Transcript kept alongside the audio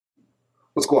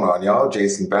What's going on, y'all?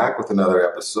 Jason back with another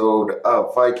episode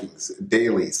of Vikings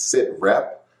Daily SITREP.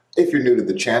 If you're new to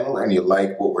the channel and you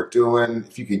like what we're doing,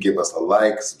 if you could give us a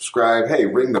like, subscribe, hey,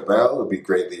 ring the bell, it'll be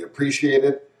greatly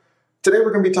appreciated. Today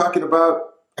we're going to be talking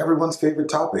about everyone's favorite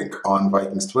topic on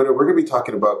Vikings Twitter. We're going to be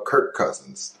talking about Kirk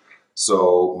Cousins.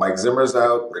 So Mike Zimmer's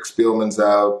out, Rick Spielman's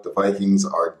out, the Vikings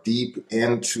are deep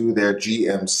into their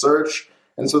GM search.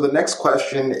 And so the next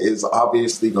question is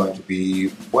obviously going to be,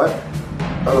 what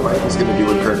are the Vikings going to do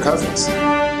with Kirk Cousins?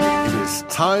 It is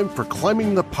time for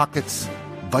Climbing the Pockets,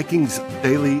 Vikings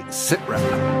Daily SITREP.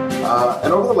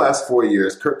 And over the last 4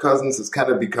 years, Kirk Cousins has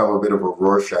kind of become a bit of a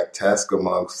Rorschach test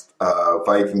amongst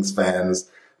Vikings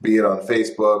fans, be it on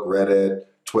Facebook, Reddit,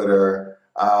 Twitter.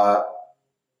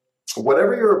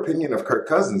 Whatever your opinion of Kirk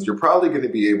Cousins, you're probably going to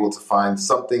be able to find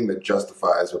something that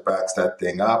justifies or backs that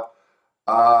thing up.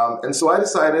 And so I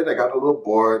decided, I got a little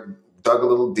bored, dug a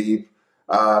little deep.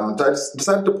 I just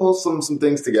decided to pull some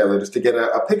things together just to get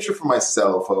a picture for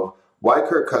myself of why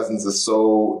Kirk Cousins is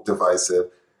so divisive,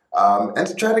 and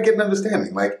to try to get an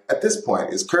understanding. Like, at this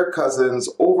point, is Kirk Cousins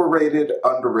overrated,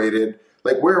 underrated?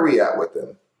 Like, where are we at with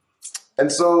him?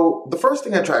 And so the first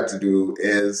thing I tried to do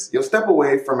is, step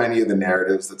away from any of the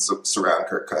narratives that surround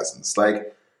Kirk Cousins.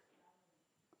 Like,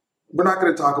 we're not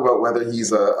going to talk about whether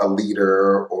he's a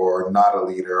leader or not a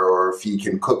leader, or if he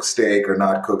can cook steak or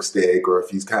not cook steak, or if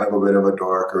he's kind of a bit of a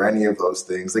dork or any of those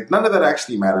things. Like, none of that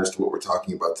actually matters to what we're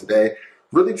talking about today.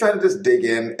 Really try to just dig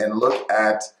in and look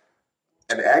at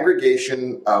an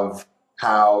aggregation of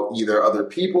how either other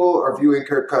people are viewing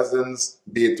Kirk Cousins,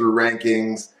 be it through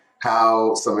rankings,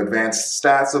 how some advanced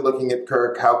stats are looking at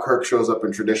Kirk, how Kirk shows up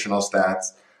in traditional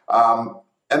stats,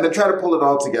 and then try to pull it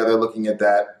all together, looking at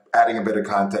that, adding a bit of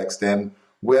context in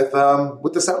with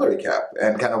the salary cap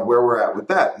and kind of where we're at with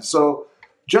that. And so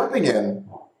jumping in,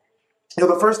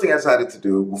 the first thing I decided to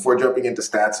do before jumping into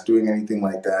stats, doing anything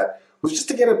like that, was just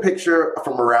to get a picture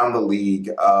from around the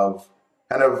league of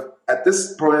kind of, at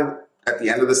this point, at the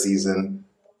end of the season,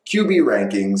 QB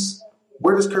rankings,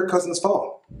 where does Kirk Cousins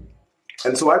fall?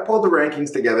 And so I pulled the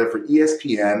rankings together for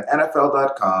ESPN,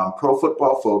 NFL.com, Pro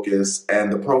Football Focus, and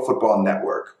the Pro Football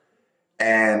Network,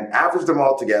 and averaged them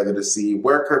all together to see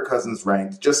where Kirk Cousins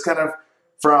ranked, just kind of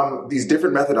from these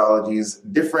different methodologies,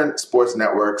 different sports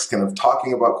networks kind of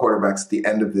talking about quarterbacks at the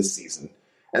end of this season.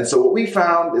 And so what we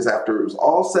found is, after it was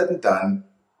all said and done,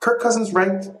 Kirk Cousins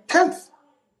ranked 10th,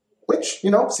 which,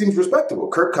 seems respectable.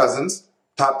 Kirk Cousins,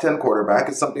 top 10 quarterback,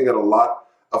 is something that a lot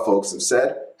of folks have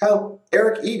said. Hell,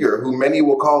 Eric Eager, who many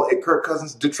will call a Kirk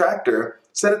Cousins detractor,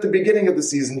 said at the beginning of the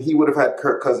season he would have had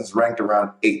Kirk Cousins ranked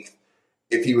around 8th.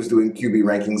 If he was doing QB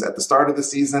rankings at the start of the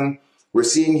season. We're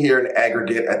seeing here an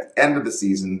aggregate at the end of the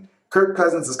season. Kirk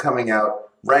Cousins is coming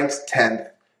out ranked 10th.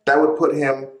 That would put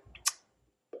him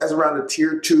as around a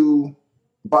tier 2,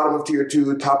 bottom of tier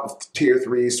 2, top of tier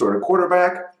 3 sort of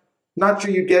quarterback. Not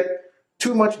sure you get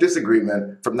too much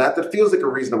disagreement from that. That feels like a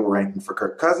reasonable ranking for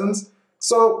Kirk Cousins.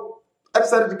 So I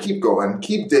decided to keep going,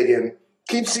 keep digging,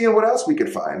 keep seeing what else we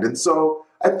could find. And so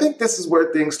I think this is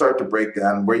where things start to break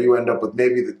down, where you end up with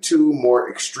maybe the two more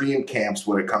extreme camps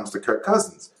when it comes to Kirk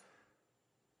Cousins.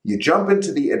 You jump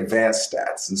into the advanced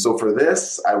stats. And so for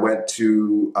this, I went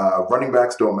to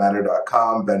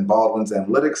runningbacksdon'tmatter.com, Ben Baldwin's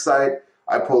analytics site.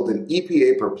 I pulled in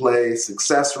EPA per play,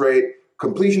 success rate,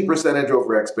 completion percentage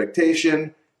over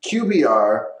expectation,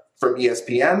 QBR from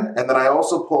ESPN, and then I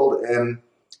also pulled in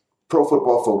Pro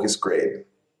Football Focus grade.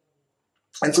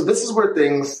 And so this is where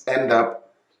things end up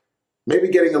maybe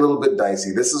getting a little bit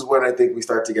dicey. This is when I think we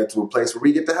start to get to a place where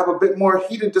we get to have a bit more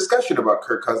heated discussion about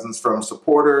Kirk Cousins from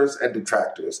supporters and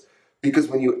detractors. Because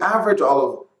when you average all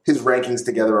of his rankings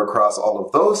together across all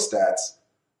of those stats,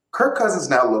 Kirk Cousins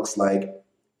now looks like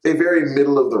a very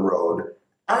middle-of-the-road,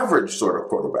 average sort of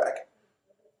quarterback.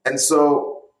 And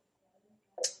so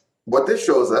what this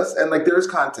shows us, and there's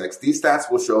context, these stats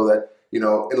will show that,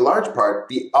 in large part,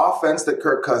 the offense that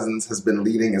Kirk Cousins has been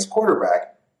leading as quarterback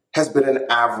has been an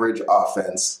average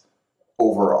offense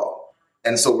overall.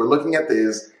 And so we're looking at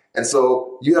this, and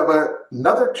so you have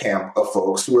another camp of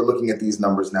folks who are looking at these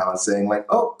numbers now and saying,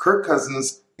 Kirk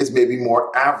Cousins is maybe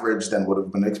more average than would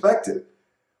have been expected.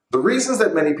 The reasons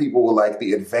that many people will like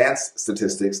the advanced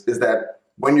statistics is that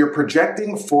when you're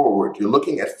projecting forward, you're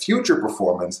looking at future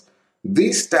performance,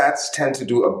 these stats tend to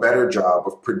do a better job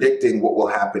of predicting what will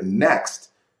happen next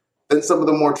than some of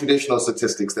the more traditional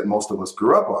statistics that most of us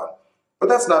grew up on. But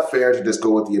that's not fair to just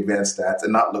go with the advanced stats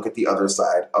and not look at the other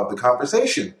side of the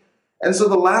conversation. And so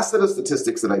the last set of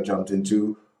statistics that I jumped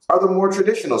into are the more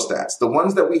traditional stats, the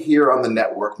ones that we hear on the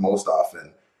network most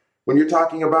often. When you're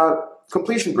talking about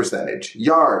completion percentage,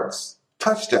 yards,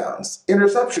 touchdowns,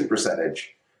 interception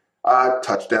percentage,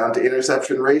 touchdown to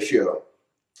interception ratio,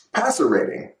 passer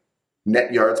rating,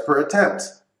 net yards per attempt.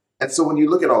 And so when you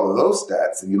look at all of those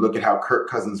stats and you look at how Kirk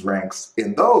Cousins ranks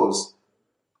in those,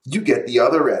 you get the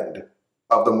other end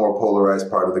of the more polarized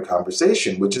part of the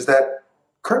conversation, which is that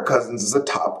Kirk Cousins is a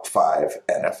top 5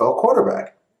 NFL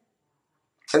quarterback.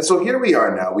 And so here we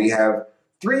are now. We have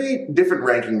 3 different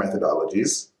ranking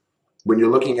methodologies. When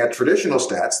you're looking at traditional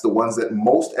stats, the ones that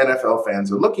most NFL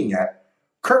fans are looking at,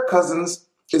 Kirk Cousins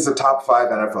is a top 5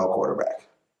 NFL quarterback.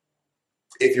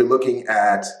 If you're looking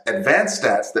at advanced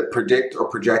stats that predict or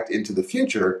project into the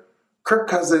future, Kirk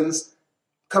Cousins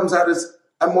comes out as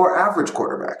a more average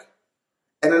quarterback.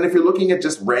 And then if you're looking at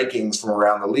just rankings from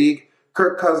around the league,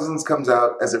 Kirk Cousins comes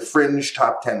out as a fringe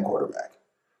top 10 quarterback.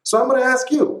 So I'm going to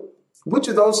ask you, which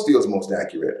of those feels most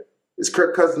accurate? Is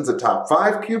Kirk Cousins a top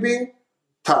 5 QB,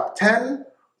 top 10,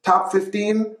 top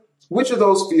 15? Which of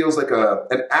those feels like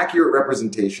an accurate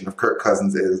representation of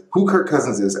who Kirk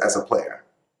Cousins is as a player?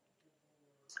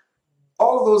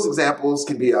 All of those examples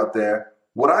can be out there.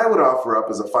 What I would offer up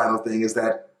as a final thing is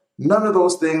that none of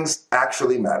those things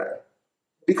actually matter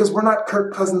because we're not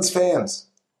Kirk Cousins fans.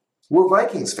 We're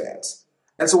Vikings fans.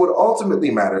 And so what ultimately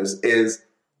matters is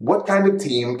what kind of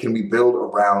team can we build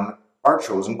around our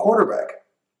chosen quarterback?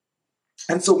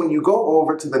 And so when you go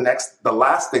over to the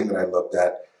last thing that I looked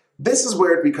at, this is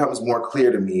where it becomes more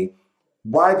clear to me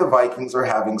why the Vikings are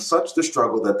having such the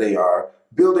struggle that they are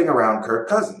building around Kirk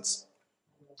Cousins.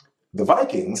 The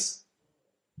Vikings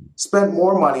spent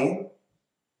more money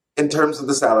in terms of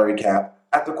the salary cap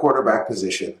at the quarterback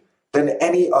position than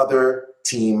any other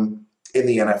team in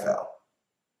the NFL.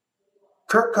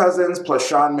 Kirk Cousins plus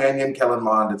Sean Mannion, Kellen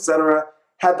Mond, etc.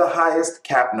 had the highest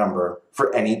cap number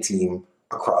for any team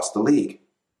across the league.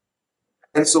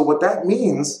 And so what that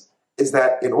means is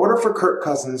that in order for Kirk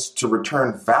Cousins to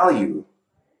return value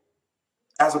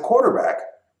as a quarterback,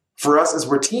 for us as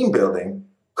we're team building,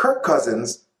 Kirk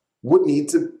Cousins would need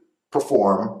to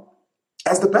perform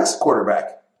as the best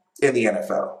quarterback in the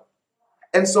NFL.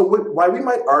 And so why we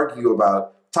might argue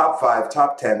about top 5,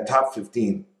 top 10, top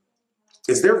 15,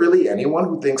 is there really anyone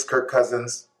who thinks Kirk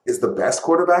Cousins is the best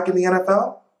quarterback in the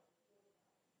NFL?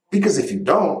 Because if you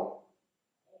don't,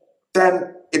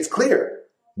 then it's clear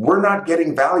we're not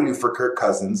getting value for Kirk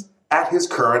Cousins at his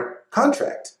current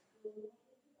contract.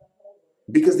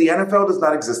 Because the NFL does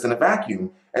not exist in a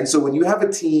vacuum. And so when you have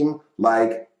a team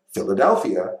like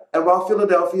Philadelphia, and while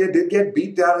Philadelphia did get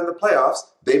beat down in the playoffs,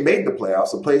 they made the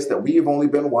playoffs, a place that we have only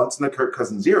been once in the Kirk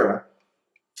Cousins era.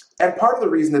 And part of the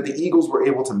reason that the Eagles were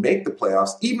able to make the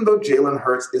playoffs, even though Jalen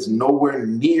Hurts is nowhere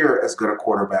near as good a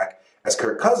quarterback as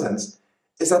Kirk Cousins,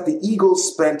 is that the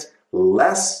Eagles spent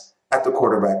less at the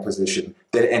quarterback position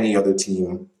than any other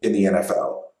team in the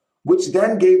NFL, which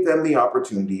then gave them the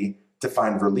opportunity to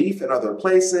find relief in other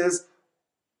places,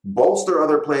 bolster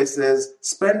other places,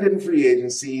 spend in free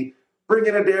agency, bring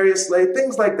in a Darius Slay,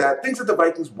 things like that, things that the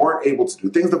Vikings weren't able to do,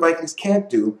 things the Vikings can't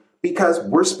do because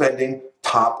we're spending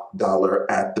top dollar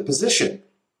at the position.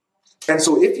 And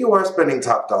so if you are spending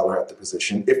top dollar at the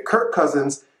position, if Kirk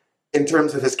Cousins, in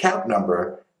terms of his cap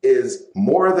number, is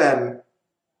more than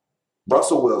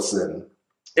Russell Wilson,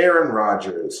 Aaron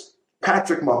Rodgers,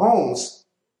 Patrick Mahomes,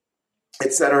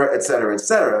 et cetera, et cetera, et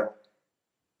cetera,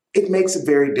 it makes it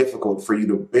very difficult for you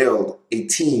to build a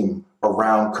team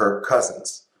around Kirk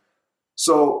Cousins.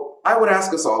 So I would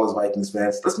ask us all as Vikings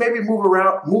fans, let's maybe move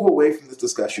away from this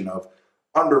discussion of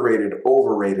underrated,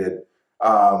 overrated,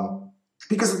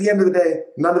 because at the end of the day,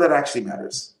 none of that actually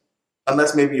matters.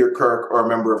 Unless maybe you're Kirk or a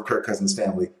member of Kirk Cousins'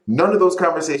 family. None of those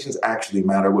conversations actually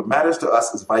matter. What matters to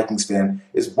us as Vikings fans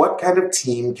is what kind of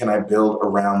team can I build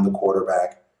around the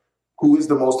quarterback? Who is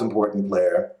the most important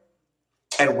player?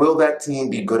 And will that team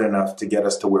be good enough to get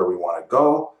us to where we want to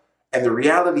go? And the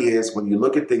reality is, when you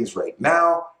look at things right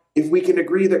now, if we can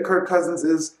agree that Kirk Cousins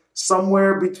is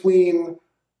somewhere between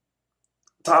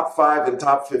top 5 and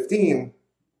top 15,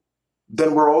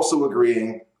 then we're also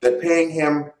agreeing that paying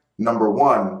him, number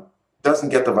one, doesn't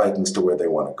get the Vikings to where they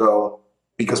want to go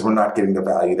because we're not getting the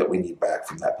value that we need back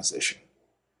from that position.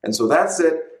 And so that's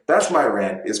it. That's my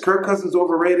rant. Is Kirk Cousins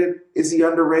overrated? Is he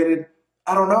underrated?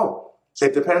 I don't know.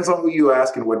 It depends on who you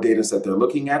ask and what data set they're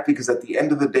looking at, because at the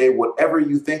end of the day, whatever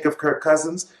you think of Kirk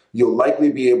Cousins, you'll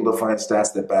likely be able to find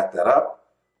stats that back that up.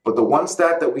 But the one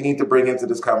stat that we need to bring into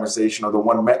this conversation, or the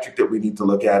one metric that we need to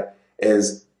look at,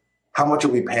 is how much are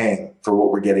we paying for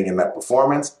what we're getting in that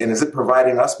performance? And is it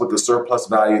providing us with the surplus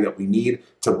value that we need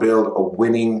to build a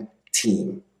winning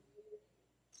team?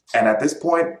 And at this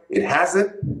point, it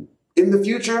hasn't. In the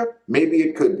future, maybe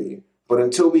it could be. But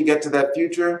until we get to that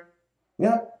future,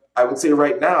 yeah, I would say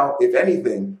right now, if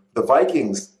anything, the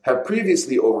Vikings have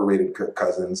previously overrated Kirk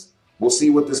Cousins. We'll see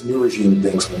what this new regime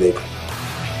thinks when they come.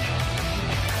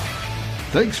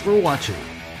 Thanks for watching.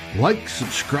 Like,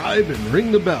 subscribe, and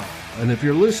ring the bell. And if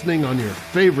you're listening on your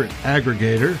favorite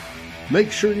aggregator,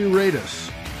 make sure you rate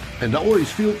us. And always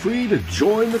feel free to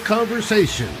join the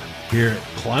conversation here at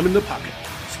Climbing the Pocket.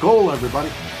 Skol, everybody.